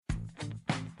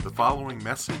The following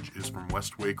message is from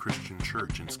Westway Christian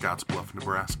Church in Scottsbluff,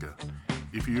 Nebraska.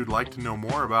 If you'd like to know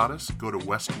more about us, go to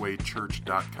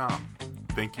westwaychurch.com.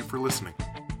 Thank you for listening.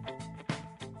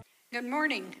 Good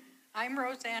morning. I'm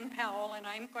Roseanne Powell, and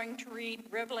I'm going to read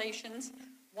Revelations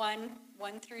 1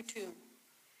 through 2.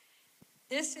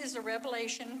 This is a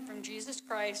revelation from Jesus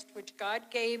Christ, which God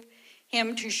gave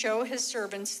him to show his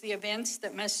servants the events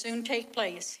that must soon take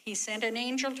place. He sent an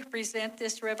angel to present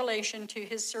this revelation to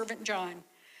his servant John,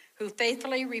 who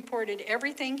faithfully reported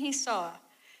everything he saw.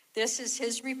 This is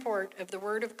his report of the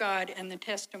word of God and the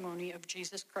testimony of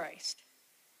Jesus Christ.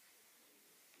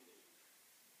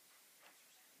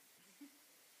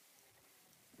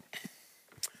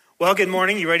 Well, good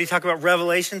morning. You ready to talk about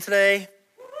Revelation today?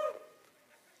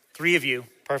 3 of you.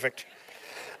 Perfect.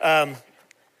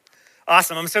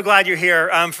 Awesome. I'm so glad you're here.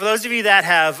 For those of you that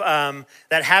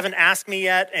haven't asked me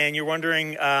yet and you're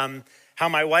wondering how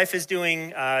my wife is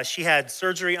doing, she had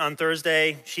surgery on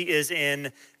Thursday. She is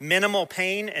in minimal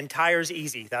pain and tires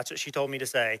easy. That's what she told me to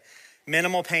say.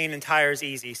 Minimal pain and tires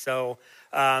easy. So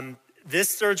this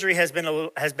surgery has been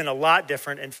a lot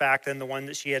different, in fact, than the one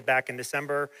that she had back in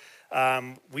December.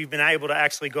 We've been able to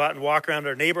actually go out and walk around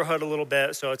our neighborhood a little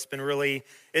bit. So it's been really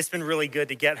good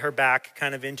to get her back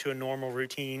kind of into a normal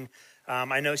routine.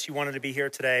 I know she wanted to be here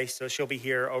today, so she'll be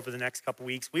here over the next couple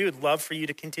weeks. We would love for you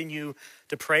to continue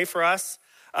to pray for us.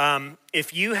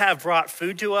 If you have brought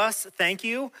food to us, thank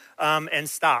you, and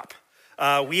stop.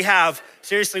 We have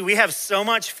so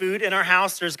much food in our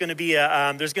house. There's going to be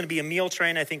a meal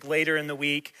train, I think, later in the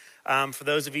week. For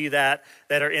those of you that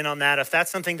are in on that, if that's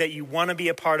something that you want to be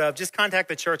a part of, just contact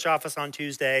the church office on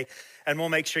Tuesday, and we'll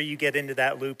make sure you get into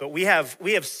that loop. But we have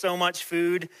so much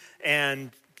food,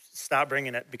 and stop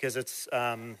bringing it because it's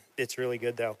really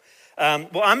good though.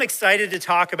 Well, I'm excited to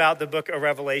talk about the book of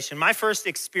Revelation. My first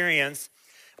experience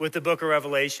with the book of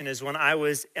Revelation is when I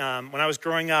was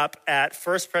growing up at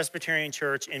First Presbyterian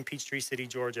Church in Peachtree City,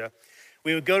 Georgia.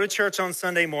 We would go to church on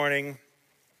Sunday morning,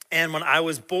 and when I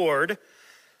was bored,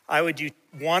 I would do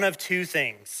one of two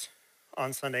things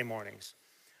on Sunday mornings.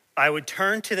 I would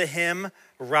turn to the hymn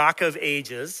Rock of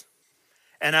Ages,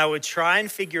 and I would try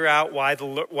and figure out why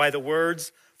the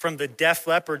words from the Def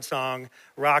Leppard song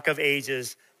Rock of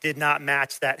Ages did not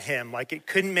match that hymn. Like, it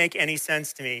couldn't make any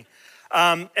sense to me.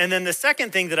 And then the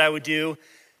second thing that I would do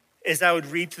is I would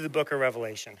read through the book of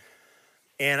Revelation.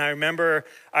 And I remember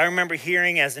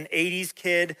hearing as an 80s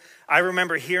kid, I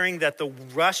remember hearing that the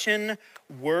Russian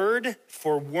word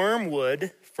for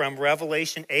wormwood from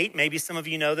Revelation 8, maybe some of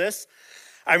you know this.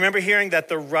 I remember hearing that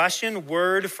the Russian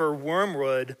word for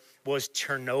wormwood was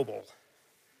Chernobyl,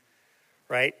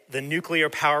 right? The nuclear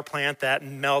power plant that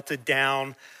melted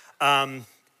down. And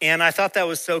I thought that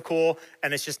was so cool,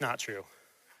 and it's just not true.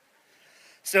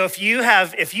 So if you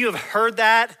have heard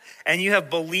that and you have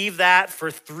believed that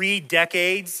for 3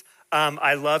 decades,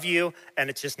 I love you, and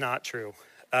it's just not true.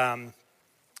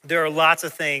 There are lots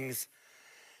of things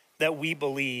that we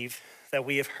believe that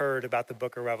we have heard about the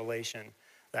book of Revelation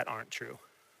that aren't true.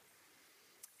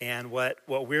 And what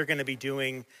we're going to be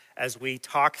doing as we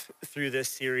talk through this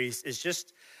series is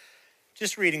just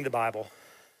reading the Bible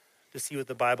to see what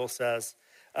the Bible says.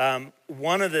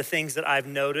 One of the things that I've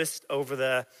noticed over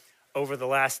the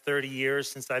last 30 years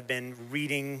since I've been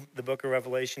reading the book of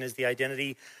Revelation is the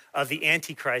identity of the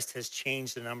Antichrist has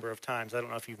changed a number of times. I don't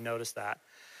know if you've noticed that.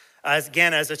 As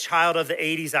a child of the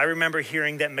 80s, I remember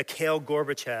hearing that Mikhail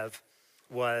Gorbachev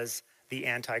was the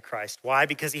Antichrist. Why?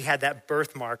 Because he had that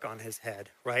birthmark on his head,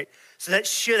 right? So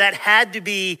that had to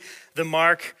be the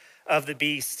mark of the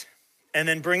beast. And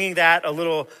then bringing that a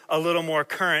little more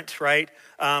current, right?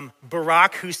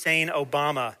 Barack Hussein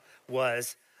Obama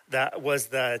was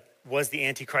the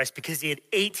Antichrist because he had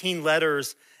 18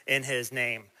 letters in his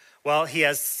name. Well, he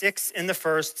has 6 in the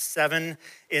first, 7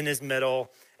 in his middle,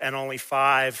 and only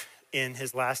 5 in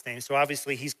his last name. So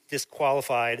obviously he's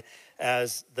disqualified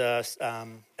as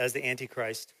the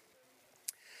Antichrist.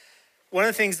 One of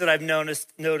the things that I've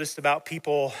noticed about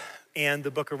people and the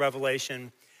book of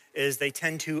Revelation is they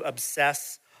tend to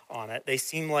obsess on it. They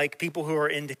seem like people who are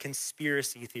into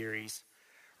conspiracy theories,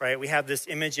 right? We have this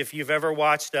image. If you've ever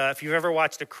watched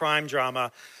a crime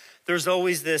drama, there's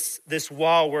always this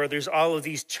wall where there's all of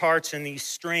these charts and these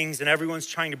strings, and everyone's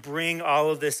trying to bring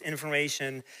all of this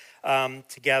information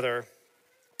together.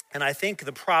 And I think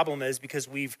the problem is because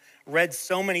we've read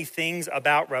so many things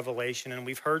about Revelation and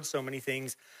we've heard so many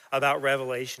things about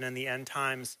Revelation and the end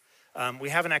times, we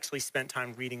haven't actually spent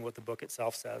time reading what the book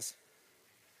itself says.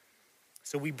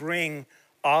 So we bring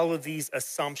all of these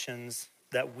assumptions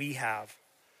that we have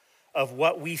of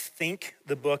what we think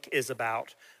the book is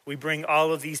about. We bring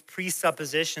all of these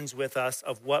presuppositions with us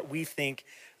of what we think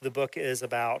the book is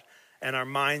about, and our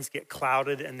minds get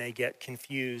clouded and they get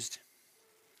confused.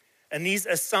 And these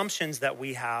assumptions that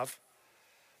we have,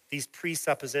 these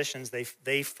presuppositions,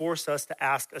 they force us to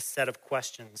ask a set of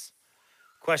questions.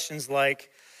 Questions like,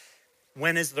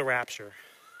 when is the rapture?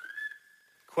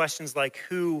 Questions like,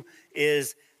 who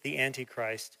is the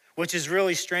Antichrist? Which is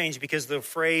really strange because the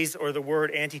phrase or the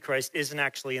word Antichrist isn't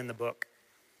actually in the book.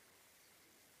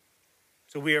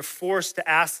 So we are forced to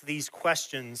ask these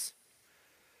questions.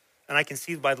 And I can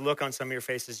see by the look on some of your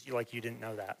faces, like you didn't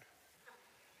know that.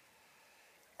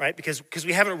 Right? Because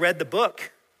we haven't read the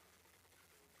book.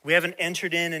 We haven't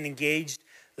entered in and engaged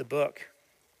the book.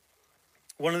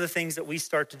 One of the things that we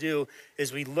start to do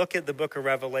is we look at the book of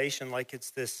Revelation like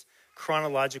it's this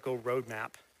chronological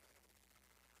roadmap.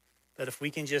 That if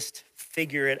we can just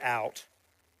figure it out,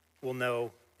 we'll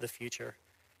know the future.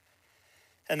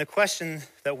 And the question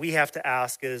that we have to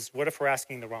ask is, what if we're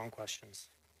asking the wrong questions?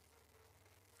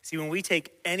 See, when we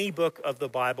take any book of the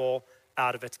Bible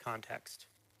out of its context,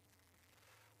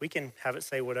 we can have it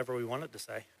say whatever we want it to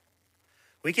say.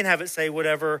 We can have it say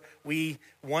whatever we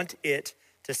want it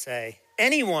to say.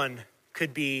 Anyone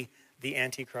could be the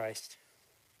Antichrist.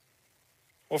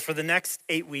 Well, for the next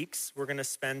 8 weeks, we're going to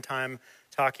spend time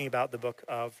talking about the book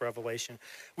of Revelation.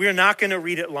 We are not going to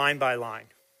read it line by line.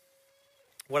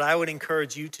 What I would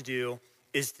encourage you to do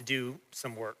is to do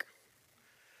some work.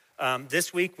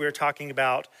 This week, we're talking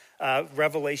about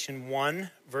Revelation 1,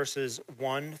 verses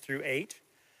 1 through 8.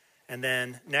 And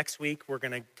then next week, we're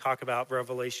going to talk about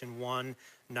Revelation 1,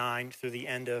 9 through the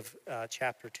end of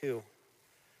chapter 2.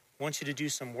 I want you to do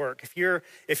some work. If you're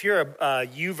a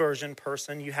YouVersion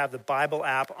person, you have the Bible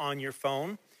app on your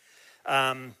phone.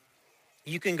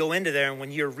 You can go into there, and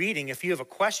when you're reading, if you have a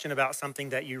question about something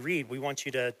that you read, we want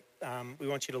you to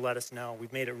let us know.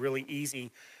 We've made it really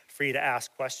easy for you to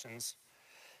ask questions.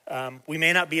 We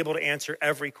may not be able to answer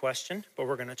every question, but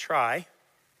we're going to try.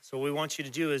 So what we want you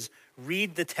to do is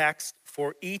read the text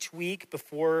for each week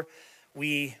before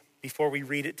we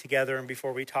read it together and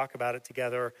before we talk about it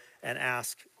together and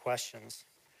ask questions.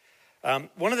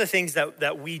 One of the things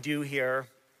that we do here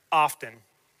often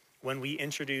when we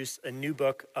introduce a new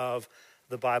book of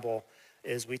the Bible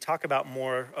is we talk about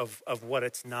more of what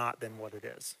it's not than what it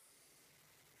is.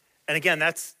 And again,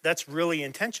 that's really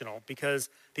intentional because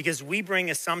we bring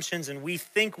assumptions and we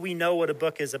think we know what a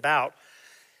book is about.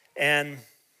 And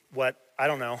I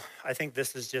don't know, I think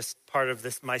this is just part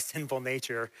of my sinful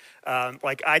nature.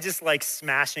 I just like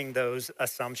smashing those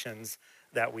assumptions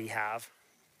that we have.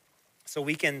 So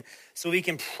we can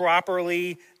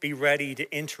properly be ready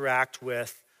to interact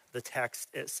with the text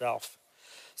itself.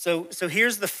 So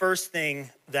here's the first thing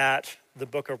that the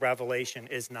book of Revelation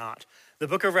is not. The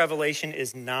book of Revelation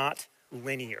is not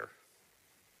linear.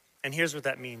 And here's what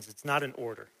that means. It's not in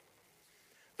order.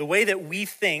 The way that we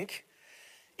think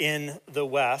in the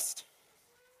West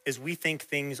is we think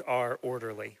things are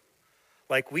orderly.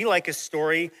 Like we like a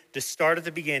story to start at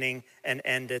the beginning and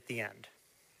end at the end.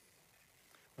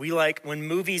 We like, when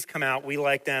movies come out, we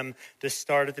like them to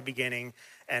start at the beginning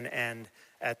and end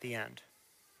at the end.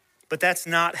 But that's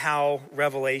not how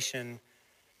Revelation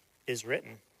is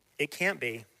written. It can't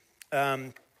be.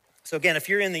 So again, if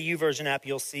you're in the YouVersion app,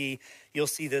 you'll see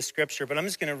this scripture. But I'm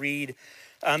just going to read.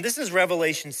 This is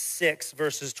Revelation 6,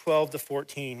 verses 12 to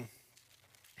 14.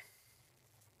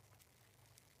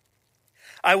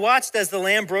 I watched as the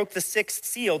Lamb broke the sixth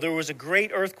seal. There was a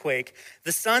great earthquake.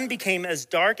 The sun became as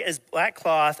dark as black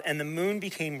cloth, and the moon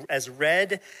became as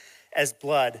red as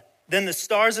blood. Then the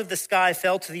stars of the sky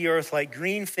fell to the earth like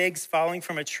green figs falling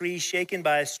from a tree shaken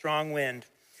by a strong wind.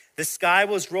 The sky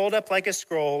was rolled up like a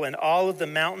scroll, and all of the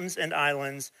mountains and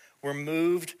islands were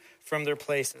moved from their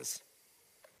places.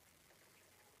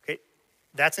 Okay,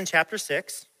 that's in chapter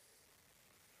 6.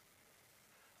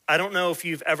 I don't know if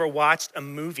you've ever watched a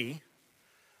movie,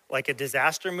 like a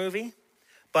disaster movie,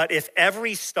 but if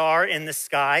every star in the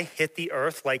sky hit the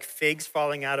earth like figs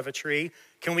falling out of a tree,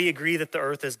 can we agree that the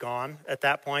earth is gone at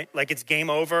that point? Like it's game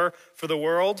over for the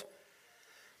world?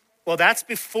 Well, that's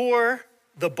before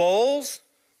the bowls,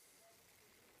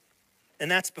 and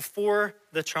that's before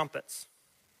the trumpets.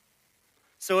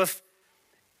 So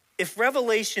if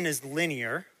Revelation is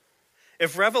linear,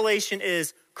 if Revelation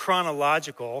is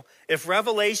chronological, if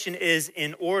Revelation is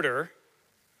in order,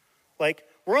 like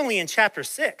we're only in chapter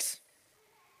 6.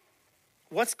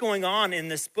 What's going on in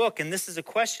this book? And this is a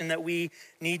question that we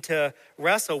need to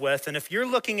wrestle with. And if you're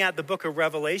looking at the book of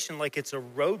Revelation like it's a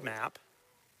roadmap,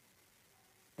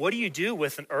 what do you do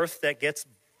with an earth that gets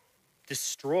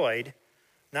destroyed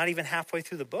not even halfway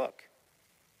through the book?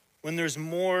 when there's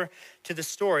more to the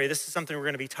story. This is something we're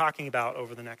going to be talking about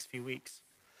over the next few weeks.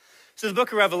 So the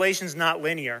book of Revelation is not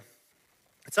linear.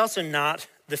 It's also not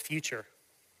the future.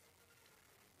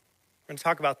 We're going to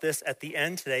talk about this at the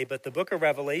end today, but the book of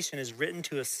Revelation is written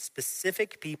to a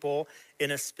specific people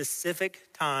in a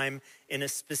specific time, in a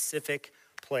specific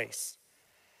place.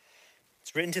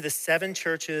 It's written to the 7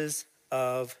 churches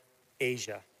of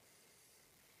Asia.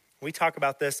 We talk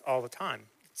about this all the time.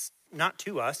 It's not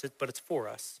to us, but it's for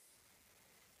us.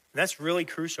 And that's really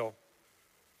crucial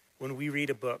when we read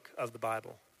a book of the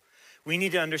Bible. We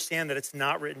need to understand that it's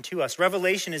not written to us.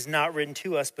 Revelation is not written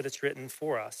to us, but it's written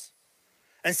for us.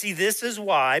 And see, this is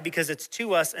why, because it's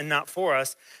to us and not for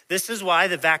us, this is why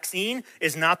the vaccine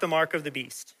is not the mark of the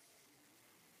beast.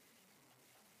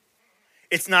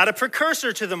 It's not a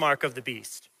precursor to the mark of the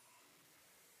beast.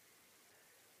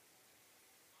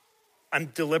 I'm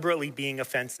deliberately being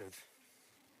offensive.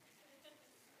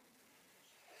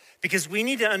 Because we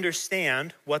need to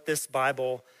understand what this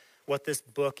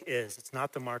book is. It's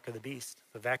not the mark of the beast.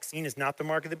 The vaccine is not the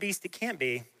mark of the beast. It can't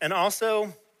be. And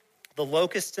also, the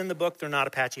locusts in the book, they're not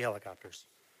Apache helicopters.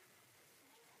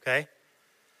 Okay?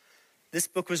 This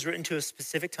book was written to a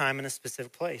specific time and a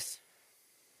specific place.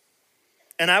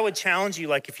 And I would challenge you,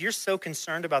 like, if you're so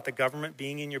concerned about the government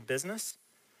being in your business,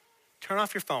 turn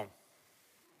off your phone.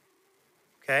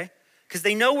 Okay? Because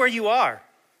they know where you are.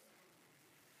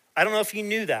 I don't know if you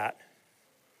knew that.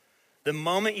 The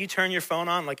moment you turn your phone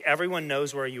on, like, everyone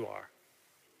knows where you are.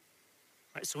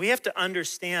 Right? So we have to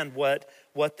understand what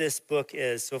this book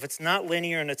is. So if it's not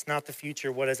linear and it's not the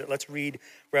future, what is it? Let's read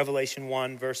Revelation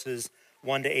 1, verses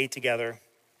 1 to 8 together.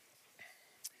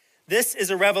 This is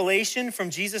a revelation from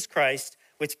Jesus Christ,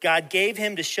 which God gave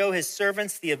him to show his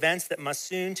servants the events that must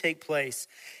soon take place.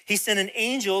 He sent an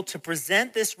angel to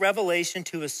present this revelation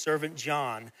to his servant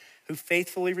John, who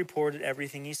faithfully reported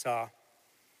everything he saw.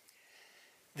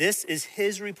 This is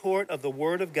his report of the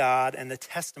word of God and the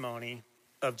testimony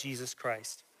of Jesus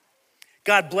Christ.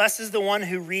 God blesses the one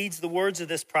who reads the words of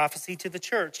this prophecy to the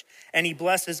church, and he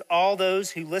blesses all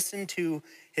those who listen to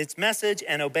his message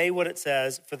and obey what it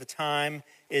says, for the time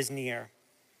is near.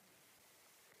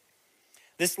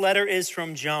 This letter is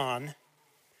from John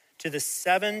to the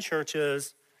 7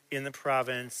 churches in the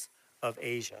province of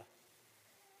Asia.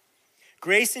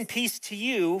 Grace and peace to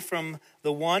you from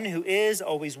the one who is,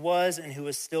 always was, and who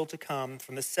is still to come,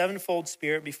 from the 7-fold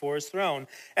Spirit before his throne,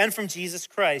 and from Jesus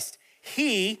Christ.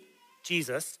 He,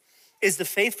 Jesus, is the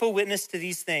faithful witness to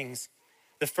these things,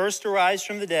 the first to rise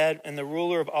from the dead and the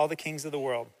ruler of all the kings of the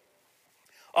world.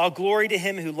 All glory to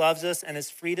him who loves us and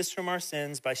has freed us from our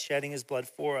sins by shedding his blood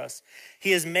for us. He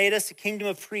has made us a kingdom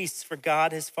of priests for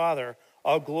God his Father.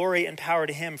 All glory and power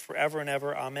to him forever and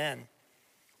ever. Amen.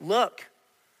 Look,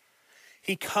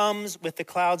 he comes with the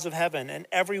clouds of heaven, and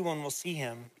everyone will see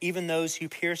him, even those who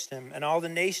pierced him, and all the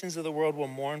nations of the world will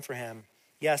mourn for him.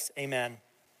 Yes, amen.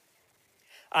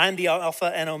 I am the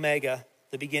Alpha and Omega,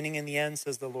 the beginning and the end,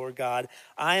 says the Lord God.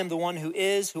 I am the one who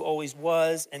is, who always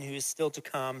was, and who is still to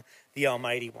come, the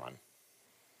Almighty One.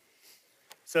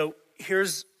 So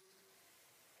here's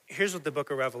what the book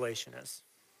of Revelation is.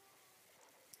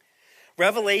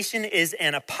 Revelation is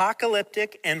an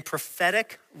apocalyptic and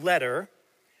prophetic letter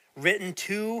written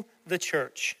to the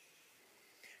church,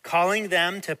 calling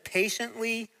them to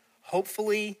patiently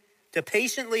hopeful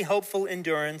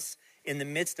endurance in the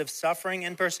midst of suffering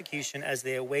and persecution as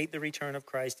they await the return of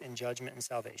Christ in judgment and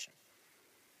salvation.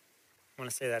 I want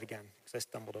to say that again because I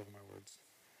stumbled over my words.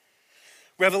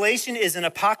 Revelation is an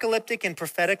apocalyptic and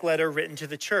prophetic letter written to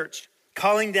the church,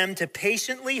 calling them to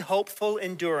patiently hopeful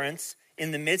endurance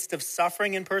in the midst of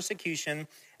suffering and persecution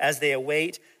as they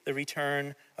await the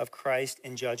return of Christ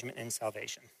in judgment and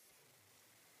salvation.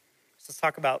 So let's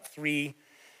talk about 3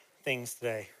 things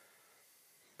today.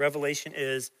 Revelation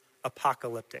is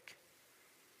apocalyptic.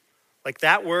 Like,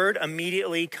 that word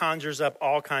immediately conjures up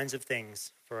all kinds of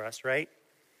things for us, right?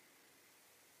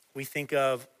 We think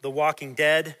of The Walking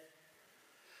Dead.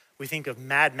 We think of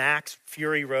Mad Max,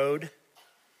 Fury Road.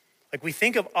 Like, we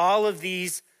think of all of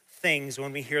these things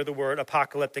when we hear the word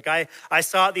apocalyptic. I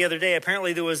saw it the other day.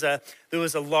 Apparently there was a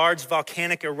large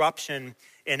volcanic eruption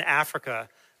in Africa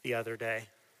the other day.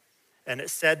 And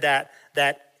it said that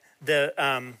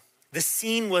the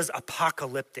scene was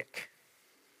apocalyptic.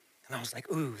 And I was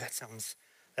like, ooh, that sounds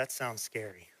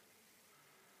scary.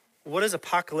 What does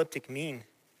apocalyptic mean?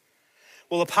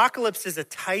 Well, apocalypse is a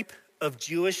type of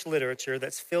Jewish literature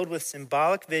that's filled with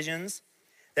symbolic visions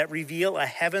that reveal a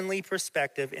heavenly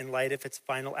perspective in light of its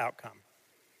final outcome.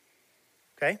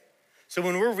 Okay? So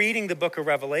when we're reading the book of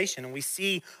Revelation and we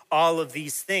see all of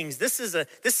these things, this is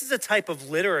a type of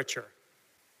literature.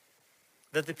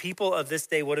 that the people of this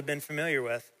day would have been familiar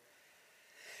with,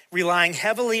 relying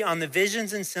heavily on the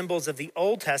visions and symbols of the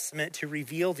Old Testament to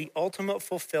reveal the ultimate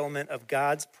fulfillment of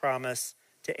God's promise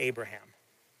to Abraham.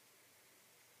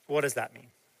 What does that mean?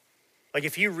 Like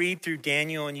if you read through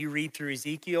Daniel and you read through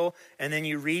Ezekiel and then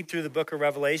you read through the book of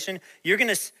Revelation, you're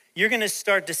gonna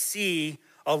start to see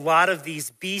a lot of these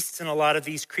beasts and a lot of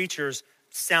these creatures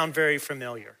sound very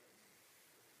familiar.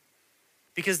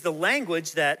 Because the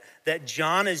language that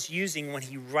John is using when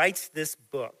he writes this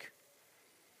book,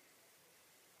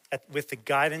 with the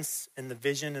guidance and the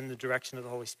vision and the direction of the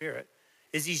Holy Spirit,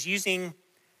 is he's using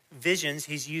visions,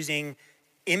 he's using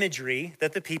imagery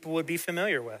that the people would be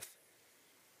familiar with.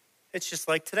 It's just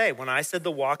like today. When I said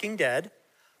The Walking Dead,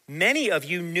 many of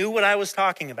you knew what I was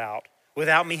talking about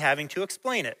without me having to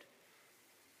explain it.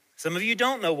 Some of you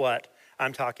don't know what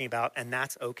I'm talking about, and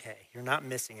that's okay. You're not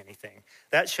missing anything.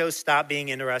 That show stopped being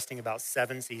interesting about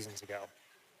 7 seasons ago.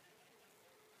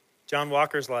 John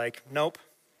Walker's like, nope.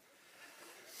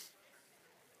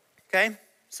 Okay,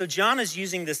 so John is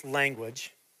using this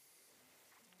language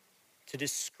to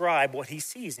describe what he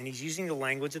sees, and he's using the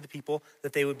language of the people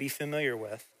that they would be familiar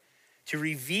with to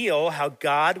reveal how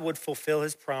God would fulfill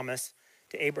his promise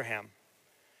to Abraham.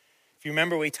 If you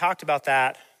remember, we talked about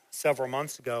that several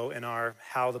months ago in our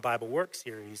How the Bible Works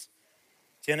series.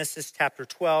 Genesis chapter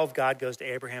 12, God goes to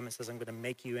Abraham and says, I'm going to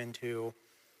make you into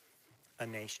a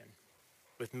nation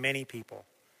with many people.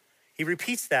 He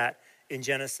repeats that in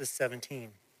Genesis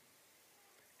 17.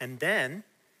 And then,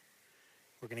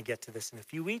 we're going to get to this in a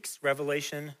few weeks,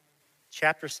 Revelation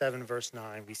chapter 7, verse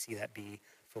 9, we see that be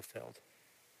fulfilled.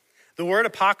 The word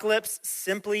apocalypse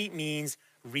simply means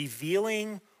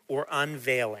revealing or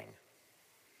unveiling.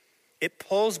 It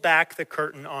pulls back the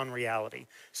curtain on reality.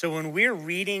 So when we're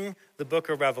reading the book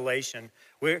of Revelation,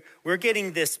 we're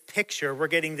getting this picture, we're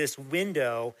getting this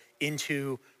window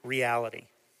into reality.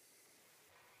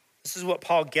 This is what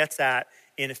Paul gets at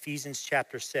in Ephesians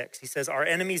chapter 6. He says, our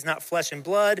enemy is not flesh and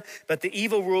blood, but the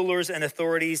evil rulers and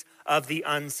authorities of the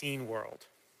unseen world.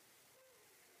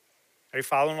 Are you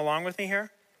following along with me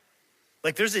here?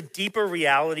 Like there's a deeper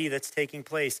reality that's taking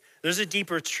place. There's a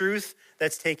deeper truth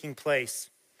that's taking place.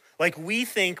 Like we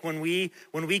think when we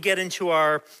get into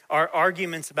our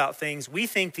arguments about things, we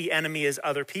think the enemy is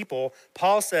other people.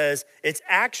 Paul says it's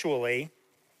actually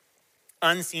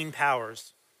unseen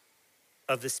powers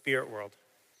of the spirit world.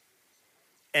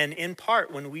 And in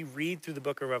part, when we read through the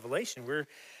book of Revelation,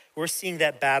 we're seeing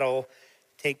that battle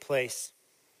take place.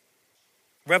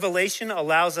 Revelation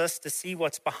allows us to see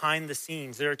what's behind the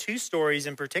scenes. There are 2 stories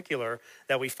in particular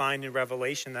that we find in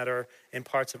Revelation that are in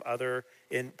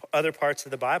other parts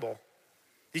of the Bible.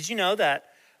 Did you know that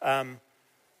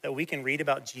we can read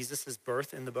about Jesus'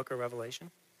 birth in the book of Revelation?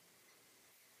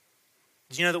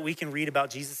 Did you know that we can read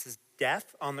about Jesus'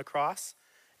 death on the cross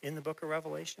in the book of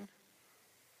Revelation?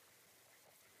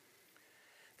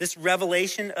 This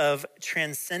revelation of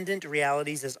transcendent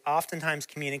realities is oftentimes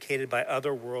communicated by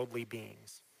otherworldly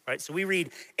beings, right? So we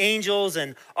read angels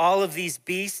and all of these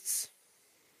beasts.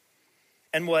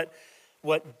 And what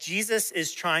Jesus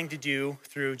is trying to do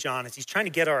through John is he's trying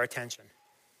to get our attention.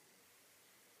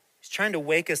 He's trying to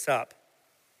wake us up.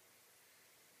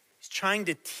 He's trying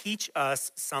to teach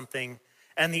us something.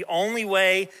 And the only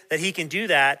way that he can do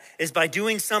that is by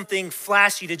doing something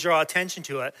flashy to draw attention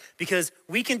to it, because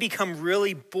we can become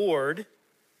really bored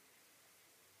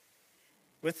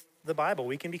with the Bible.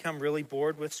 We can become really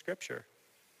bored with Scripture.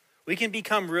 We can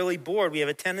become really bored. We have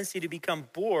a tendency to become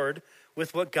bored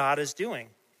with what God is doing.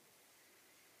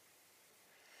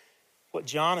 What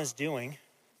John is doing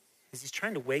is he's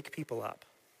trying to wake people up,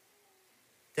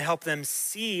 to help them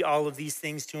see all of these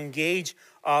things, to engage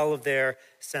all of their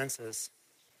senses.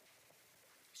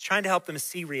 He's trying to help them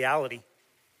see reality.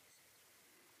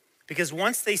 Because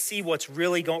once they see what's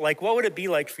really going, like what would it be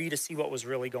like for you to see what was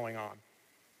really going on?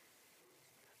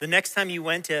 The next time you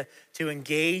went to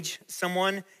engage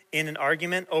someone in an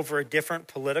argument over a different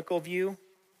political view,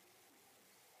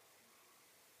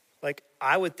 like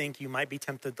I would think you might be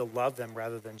tempted to love them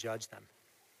rather than judge them.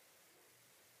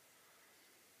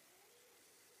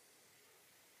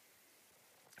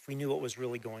 If we knew what was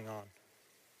really going on.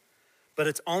 But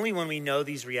it's only when we know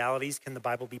these realities can the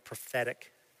Bible be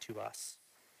prophetic to us.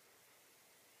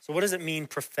 So what does it mean,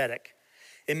 prophetic?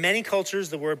 In many cultures,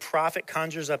 the word prophet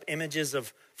conjures up images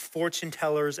of fortune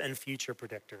tellers and future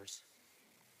predictors,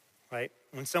 right?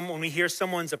 When we hear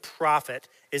someone's a prophet,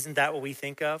 isn't that what we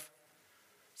think of?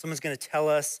 Someone's going to tell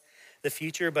us the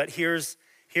future, but here's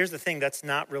the thing, that's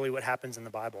not really what happens in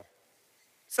the Bible.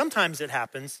 Sometimes it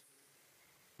happens,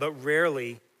 but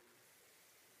rarely.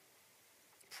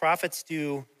 Prophets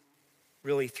do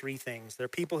really three things. They're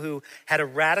people who had a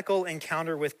radical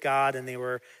encounter with God, and they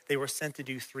were sent to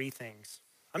do three things.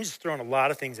 I'm just throwing a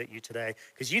lot of things at you today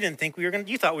because you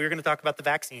thought we were going to talk about the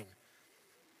vaccine.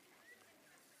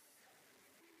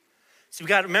 So we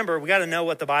got to know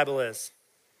what the Bible is.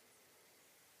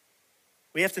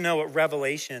 We have to know what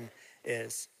revelation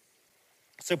is.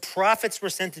 So prophets were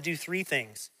sent to do three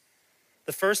things.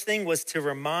 The first thing was to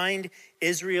remind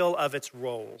Israel of its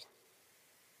role.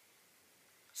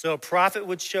 So a prophet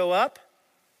would show up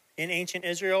in ancient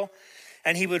Israel,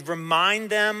 and he would remind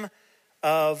them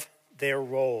of their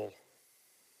role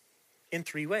in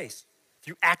three ways.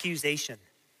 Through accusation.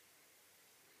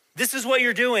 This is what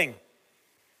you're doing.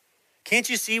 Can't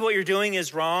you see what you're doing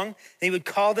is wrong? They would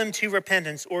call them to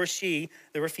repentance, or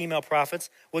there were female prophets,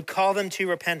 would call them to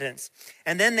repentance.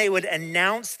 And then they would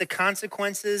announce the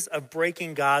consequences of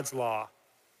breaking God's law.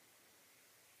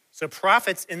 So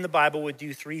prophets in the Bible would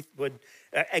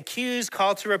accuse,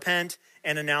 call to repent,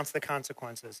 and announce the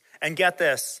consequences. And get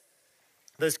this,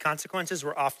 those consequences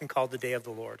were often called the day of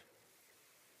the Lord.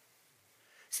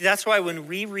 See, that's why when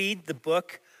we read the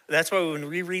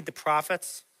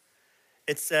prophets,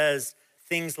 it says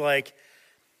things like,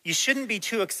 you shouldn't be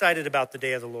too excited about the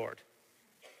day of the Lord.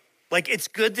 Like, it's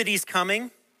good that he's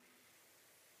coming,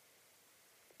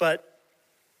 but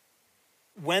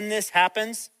when this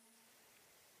happens,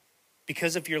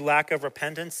 because of your lack of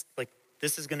repentance, like,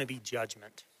 this is going to be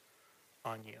judgment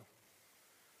on you.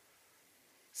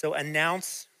 So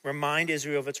remind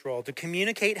Israel of its role, to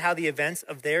communicate how the events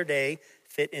of their day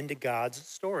fit into God's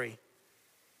story.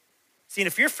 See, and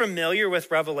if you're familiar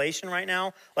with Revelation right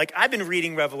now, like I've been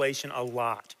reading Revelation a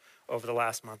lot over the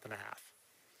last month and a half.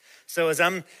 So as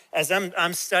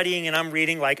I'm studying and I'm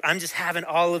reading, like I'm just having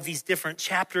all of these different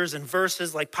chapters and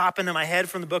verses like pop into my head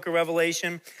from the book of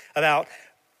Revelation about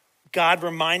God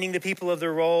reminding the people of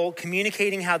their role,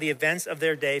 communicating how the events of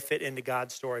their day fit into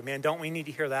God's story. Man, don't we need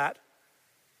to hear that?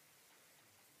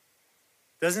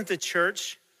 Doesn't the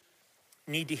church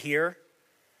need to hear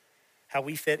how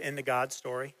we fit into God's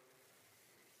story?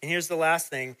 And here's the last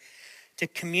thing, to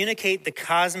communicate the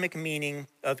cosmic meaning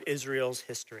of Israel's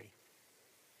history.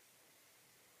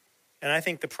 And I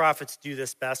think the prophets do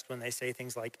this best when they say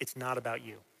things like, it's not about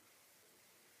you.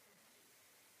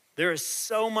 There is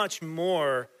so much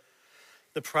more,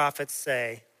 the prophets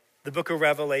say. The book of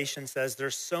Revelation says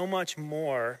there's so much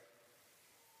more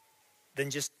than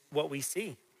just what we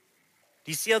see.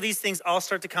 Do you see how these things all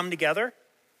start to come together?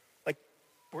 Like,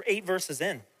 we're 8 verses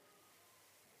in.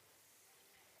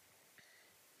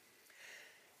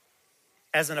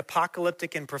 As an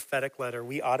apocalyptic and prophetic letter,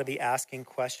 we ought to be asking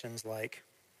questions like,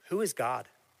 who is God?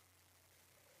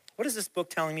 What is this book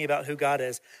telling me about who God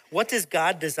is? What does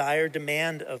God desire,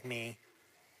 demand of me?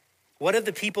 What have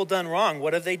the people done wrong?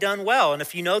 What have they done well? And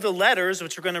if you know the letters,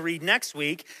 which we're going to read next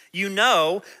week, you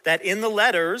know that in the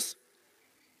letters,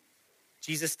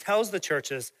 Jesus tells the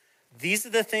churches, these are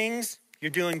the things you're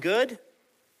doing good.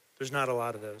 There's not a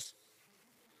lot of those.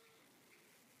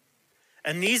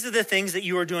 And these are the things that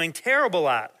you are doing terrible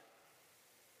at.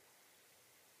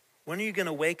 When are you going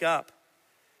to wake up?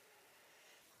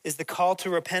 Is the call to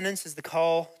repentance, is the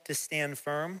call to stand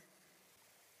firm?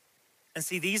 And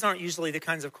see, these aren't usually the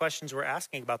kinds of questions we're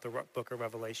asking about the book of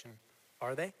Revelation,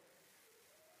 are they?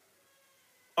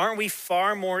 Aren't we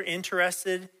far more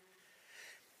interested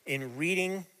in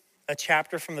reading a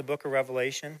chapter from the book of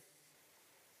Revelation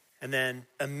and then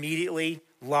immediately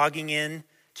logging in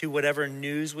to whatever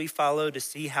news we follow to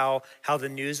see how the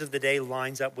news of the day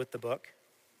lines up with the book?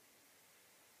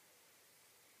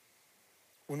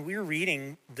 When we're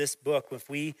reading this book,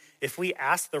 if we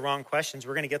ask the wrong questions,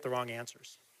 we're going to get the wrong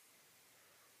answers.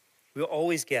 We'll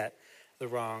always get the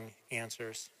wrong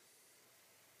answers.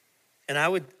 And I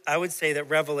would say that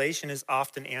Revelation is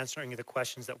often answering the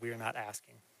questions that we are not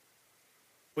asking,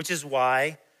 which is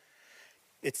why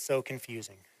it's so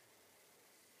confusing,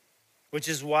 which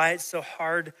is why it's so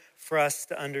hard for us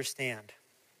to understand.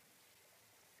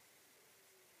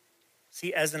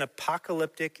 See, as an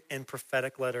apocalyptic and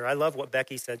prophetic letter, I love what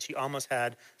Becky said. She almost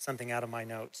had something out of my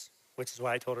notes, which is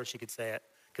why I told her she could say it,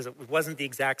 because it wasn't the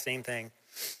exact same thing.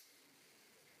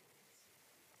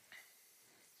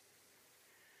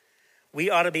 We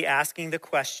ought to be asking the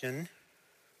question,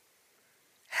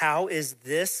 how is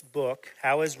this book,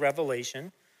 how is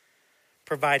Revelation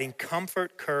providing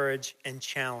comfort, courage, and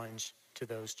challenge to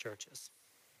those churches?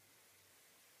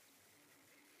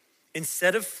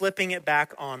 Instead of flipping it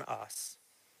back on us,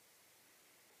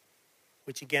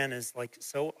 which again is like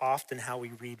so often how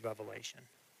we read Revelation.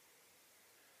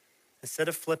 Instead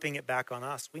of flipping it back on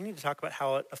us, we need to talk about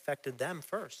how it affected them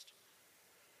first.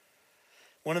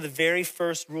 One of the very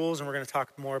first rules, and we're going to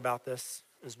talk more about this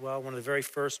as well, one of the very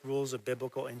first rules of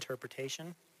biblical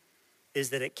interpretation is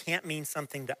that it can't mean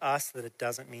something to us that it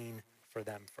doesn't mean for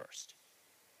them first.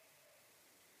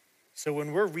 So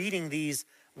when we're reading these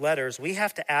letters, we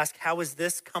have to ask, how is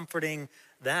this comforting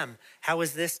them? How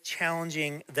is this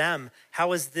challenging them?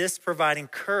 How is this providing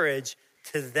courage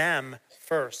to them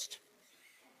first?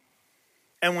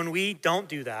 And when we don't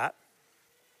do that,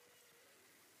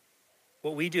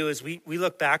 what we do is we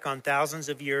look back on thousands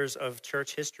of years of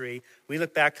church history. We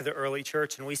look back to the early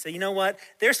church and we say, you know what?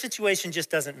 Their situation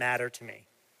just doesn't matter to me.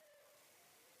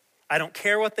 I don't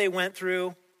care what they went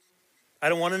through. I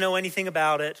don't want to know anything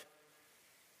about it.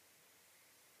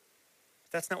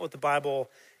 That's not what the Bible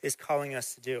is calling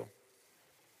us to do.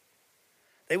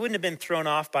 They wouldn't have been thrown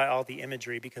off by all the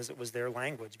imagery because it was their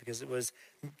language, because it was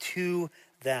to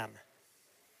them.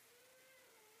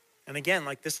 And again,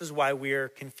 this is why we're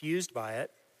confused by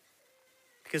it.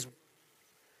 Because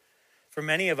for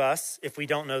many of us, if we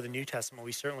don't know the New Testament,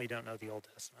 we certainly don't know the Old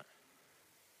Testament.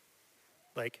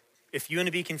 If you want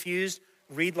to be confused,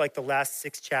 read the last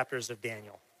 6 chapters of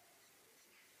Daniel.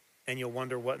 And you'll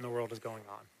wonder what in the world is going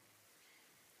on.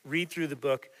 Read through the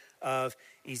book of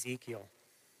Ezekiel.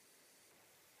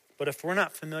 But if we're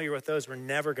not familiar with those, we're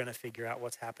never going to figure out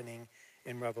what's happening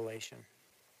in Revelation.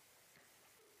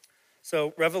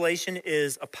 So Revelation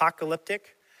is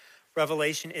apocalyptic,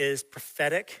 Revelation is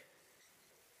prophetic,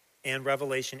 and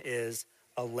Revelation is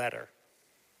a letter.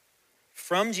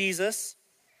 From Jesus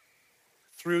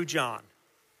through John,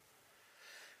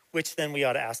 which then we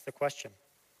ought to ask the question,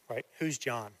 right? Who's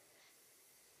John?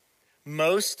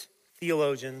 Most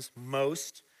theologians,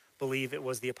 believe it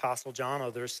was the Apostle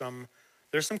John. There's some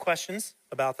questions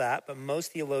about that, but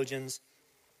most theologians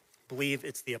believe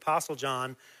it's the Apostle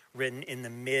John, written in the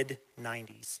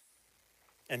mid-90s.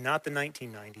 And not the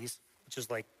 1990s, which is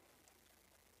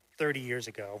 30 years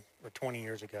ago or 20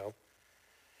 years ago,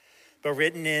 but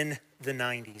written in the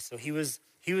 90s. So he was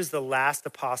the last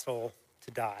apostle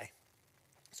to die.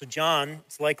 So John,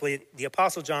 it's likely the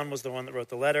Apostle John was the one that wrote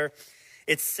the letter.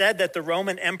 It's said that the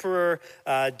Roman Emperor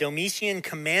Domitian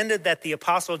commanded that the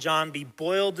Apostle John be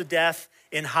boiled to death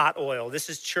in hot oil. This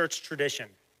is church tradition.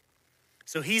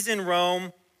 So he's in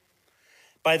Rome.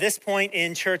 By this point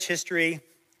in church history,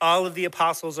 all of the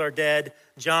apostles are dead.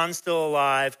 John's still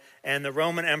alive. And the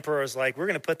Roman emperor is like, we're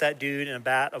going to put that dude in a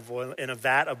vat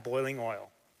of boiling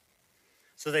oil.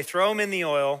 So they throw him in the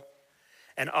oil,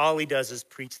 and all he does is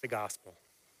preach the gospel.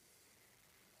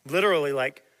 Literally,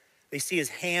 they see his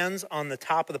hands on the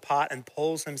top of the pot and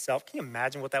pulls himself. Can you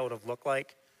imagine what that would have looked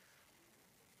like?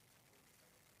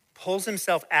 Pulls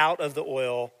himself out of the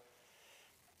oil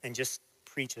and just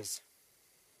preaches.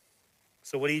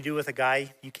 So what do you do with a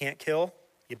guy you can't kill?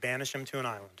 You banish him to an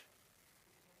island.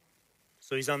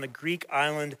 So he's on the Greek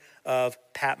island of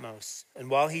Patmos. And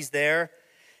while he's there,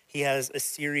 he has a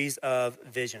series of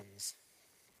visions.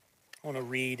 I want to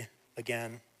read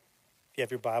again, if you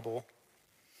have your Bible.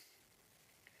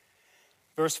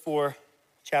 Verse 4,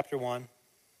 chapter 1.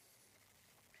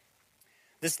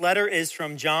 This letter is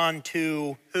from John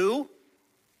to who?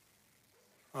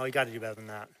 Oh, you got to do better than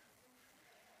that.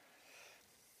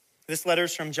 This letter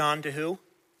is from John to who?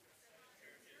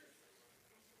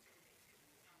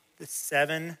 The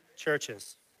 7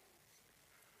 churches.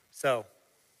 So,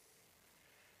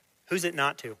 who's it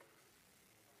not to?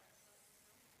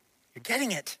 You're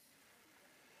getting it.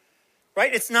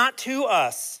 Right? It's not to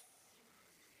us.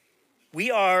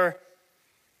 We're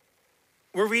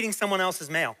reading someone else's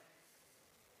mail.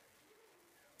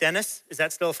 Dennis, is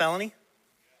that still a felony?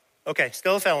 Okay,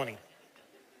 still a felony.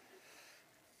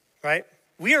 Right?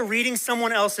 We are reading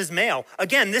someone else's mail.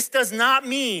 Again, this does not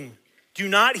mean, do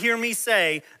not hear me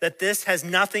say that this has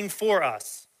nothing for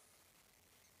us.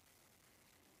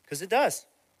 Because it does.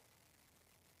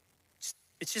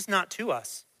 It's just not to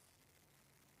us.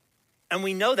 And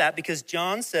we know that because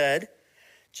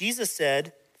Jesus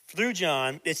said, through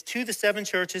John, it's to the 7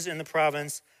 churches in the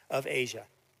province of Asia.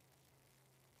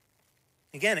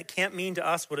 Again, it can't mean to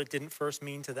us what it didn't first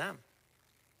mean to them.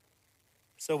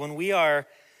 So when we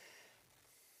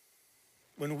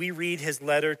read his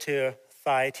letter to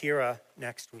Thyatira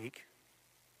next week,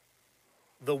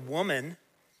 the woman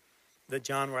that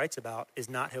John writes about is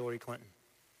not Hillary Clinton.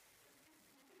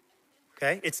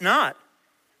 Okay? It's not.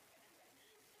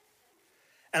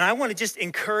 And I want to just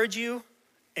encourage you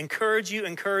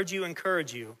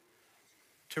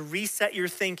to reset your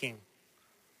thinking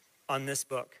on this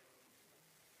book.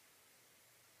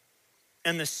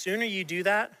 And the sooner you do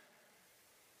that,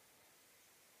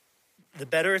 the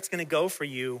better it's going to go for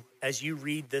you as you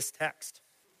read this text.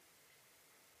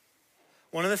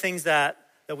 One of the things that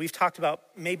that we've talked about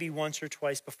maybe once or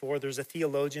twice before. There's a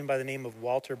theologian by the name of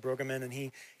Walter Brueggemann, and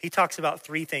he talks about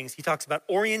three things. He talks about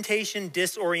orientation,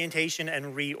 disorientation,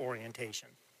 and reorientation.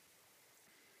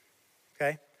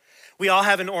 Okay? We all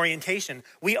have an orientation.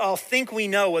 We all think we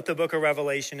know what the book of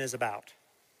Revelation is about.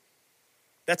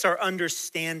 That's our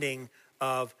understanding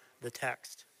of the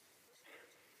text.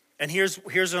 And here's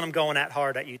what I'm going at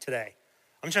hard at you today.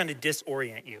 I'm trying to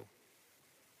disorient you.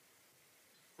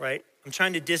 Right? I'm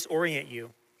trying to disorient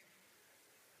you.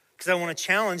 Because I want to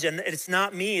challenge, and it's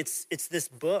not me, it's this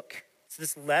book. It's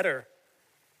this letter.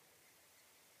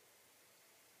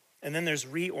 And then there's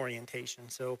reorientation.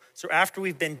 So after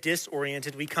we've been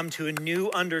disoriented, we come to a new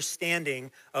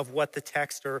understanding of what the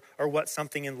text or what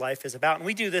something in life is about. And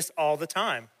we do this all the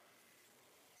time.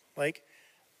 Like,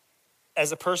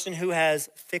 as a person who has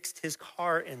fixed his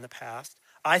car in the past,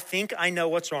 I think I know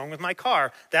what's wrong with my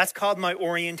car. That's called my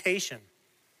orientation.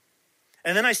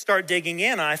 And then I start digging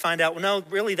in and I find out, well, no,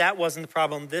 really that wasn't the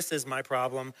problem. This is my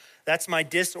problem. That's my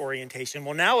disorientation.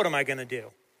 Well, now what am I going to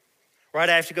do? Right,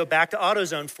 I have to go back to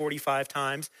AutoZone 45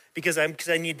 times because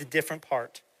I need a different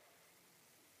part.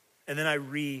 And then I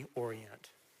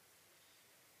reorient.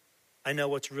 I know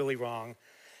what's really wrong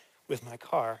with my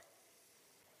car.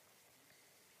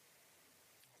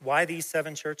 Why these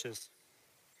 7 churches?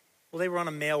 Well, they were on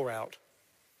a mail route,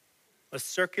 a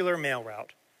circular mail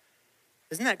route.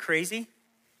 Isn't that crazy?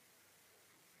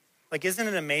 Like, isn't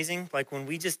it amazing? Like, when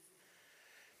we just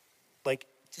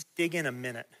dig in a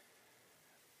minute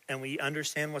and we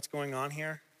understand what's going on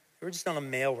here. We're just on a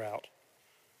mail route.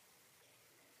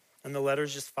 And the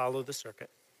letters just follow the circuit.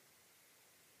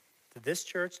 To this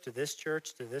church, to this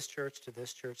church, to this church, to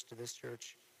this church, to this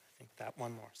church. I think that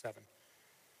one more, 7.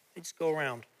 They just go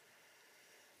around.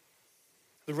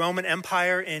 The Roman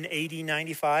Empire in AD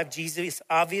 95, Jesus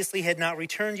obviously had not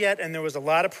returned yet, and there was a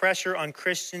lot of pressure on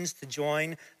Christians to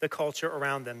join the culture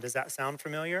around them. Does that sound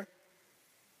familiar?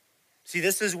 See,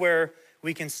 this is where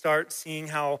we can start seeing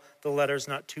how the letter's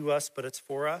not to us, but it's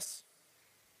for us.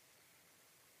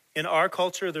 In our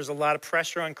culture, there's a lot of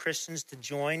pressure on Christians to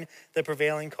join the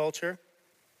prevailing culture.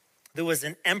 There was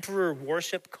an emperor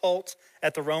worship cult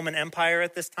at the Roman Empire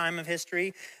at this time of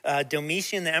history.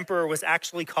 Domitian, the emperor, was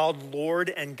actually called Lord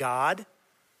and God.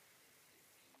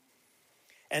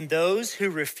 And those who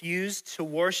refused to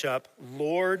worship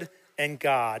Lord and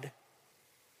God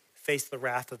faced the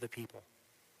wrath of the people.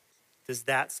 Does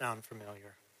that sound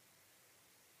familiar?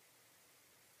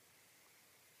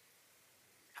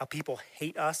 How people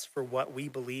hate us for what we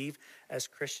believe as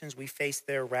Christians. We face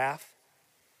their wrath.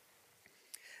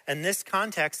 And this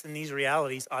context and these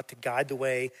realities ought to guide the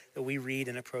way that we read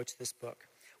and approach this book.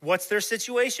 What's their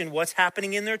situation? What's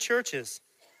happening in their churches?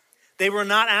 They were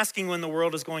not asking when the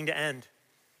world is going to end.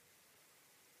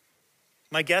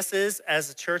 My guess is, as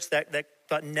a church, that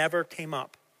thought never came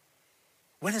up.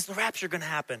 When is the rapture going to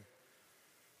happen?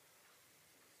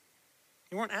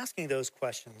 You weren't asking those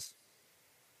questions.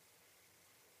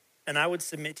 And I would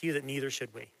submit to you that neither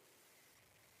should we.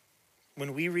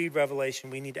 When we read Revelation,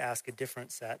 we need to ask a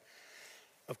different set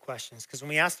of questions. Because when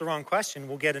we ask the wrong question,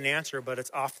 we'll get an answer, but it's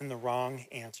often the wrong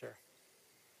answer.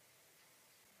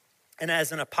 And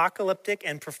as an apocalyptic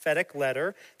and prophetic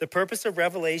letter, the purpose of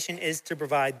Revelation is to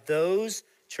provide those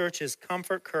churches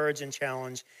comfort, courage, and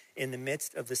challenge in the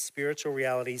midst of the spiritual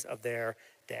realities of their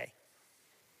day.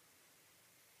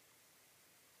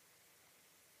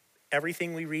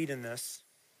 Everything we read in this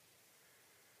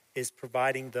is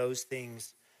providing those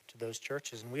things to those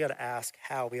churches. And we ought to ask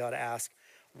how. We ought to ask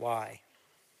why.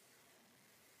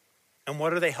 And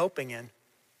what are they hoping in?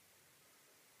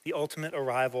 The ultimate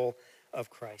arrival of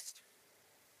Christ.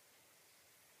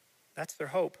 That's their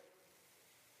hope.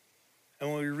 And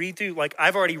when we read through, like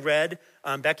I've already read,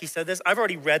 Becky said this, I've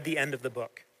already read the end of the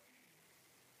book.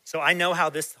 So I know how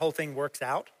this whole thing works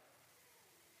out.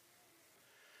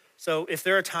 So if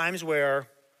there are times where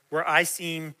I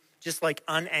seem just like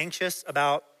unanxious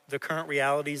about the current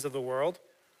realities of the world,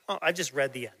 well, I just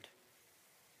read the end.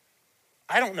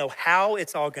 I don't know how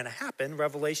it's all going to happen.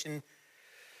 Revelation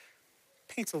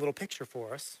paints a little picture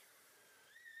for us,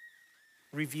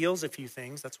 reveals a few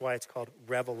things. That's why it's called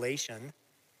Revelation.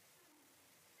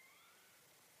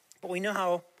 But we know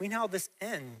how this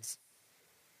ends.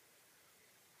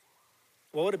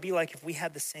 What would it be like if we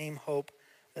had the same hope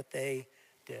that they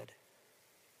did?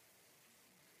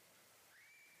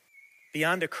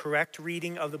 Beyond a correct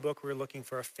reading of the book, we're looking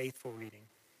for a faithful reading.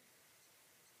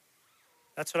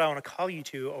 That's what I want to call you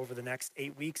to over the next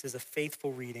 8 weeks, is a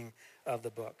faithful reading of the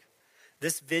book.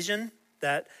 This vision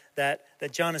that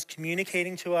John is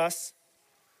communicating to us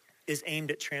is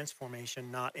aimed at transformation,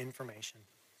 not information.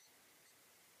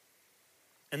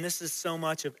 And this is so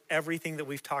much of everything that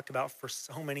we've talked about for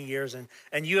so many years,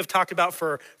 and you have talked about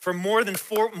for more than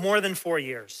 4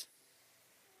 years,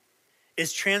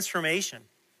 is transformation.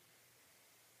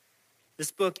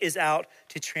 This book is out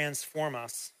to transform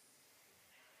us.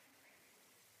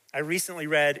 I recently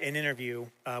read an interview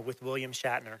with William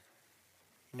Shatner.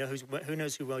 Who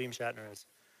knows who William Shatner is?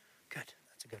 Good,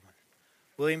 that's a good one.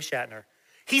 William Shatner.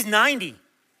 He's 90,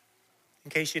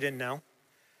 in case you didn't know.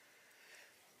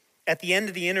 At the end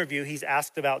of the interview, he's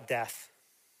asked about death.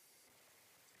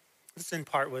 This in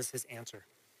part was his answer.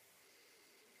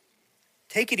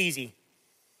 Take it easy.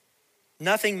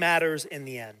 Nothing matters in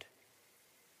the end.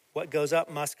 What goes up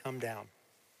must come down.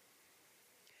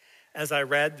 As I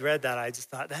read that, I just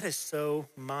thought, that is so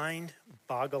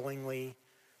mind-bogglingly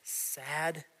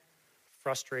sad,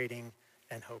 frustrating,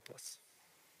 and hopeless.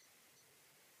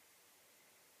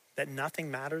 That nothing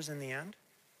matters in the end?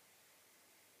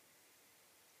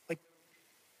 Like,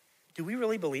 do we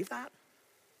really believe that?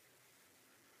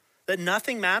 That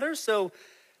nothing matters? So,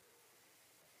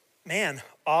 man,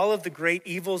 all of the great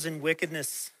evils and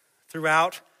wickedness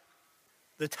throughout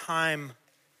the time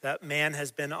that man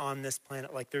has been on this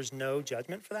planet, like there's no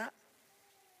judgment for that?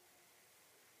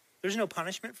 There's no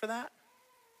punishment for that?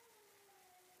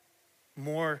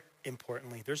 More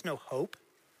importantly, there's no hope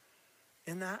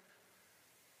in that?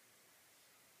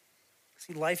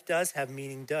 See, life does have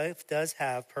meaning, life does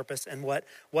have purpose, and what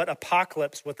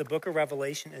Apocalypse, what the book of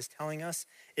Revelation is telling us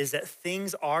is that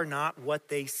things are not what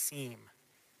they seem.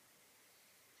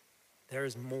 There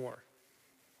is more.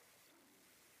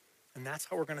 And that's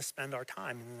how we're going to spend our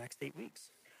time in the next 8 weeks,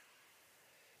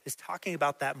 is talking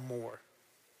about that more.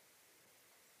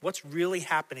 What's really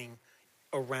happening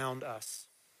around us?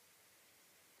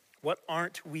 What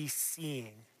aren't we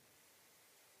seeing?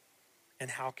 And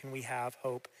how can we have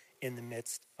hope in the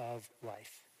midst of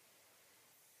life?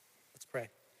 Let's pray.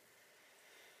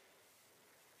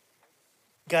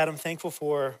 God, I'm thankful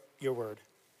for your word.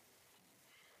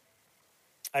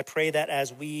 I pray that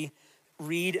as we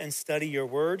read and study your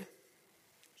word,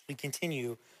 we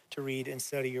continue to read and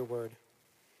study your word,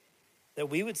 that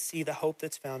we would see the hope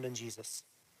that's found in Jesus.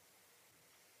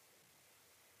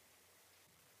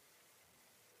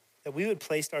 That we would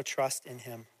place our trust in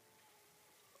him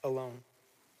alone.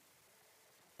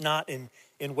 Not in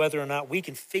whether or not we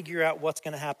can figure out what's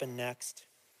going to happen next,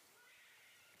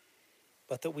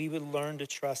 but that we would learn to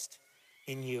trust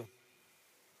in you.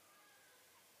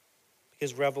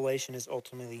 Because revelation is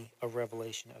ultimately a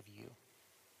revelation of you.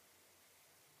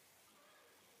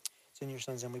 It's in your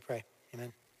son's name we pray.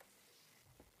 Amen.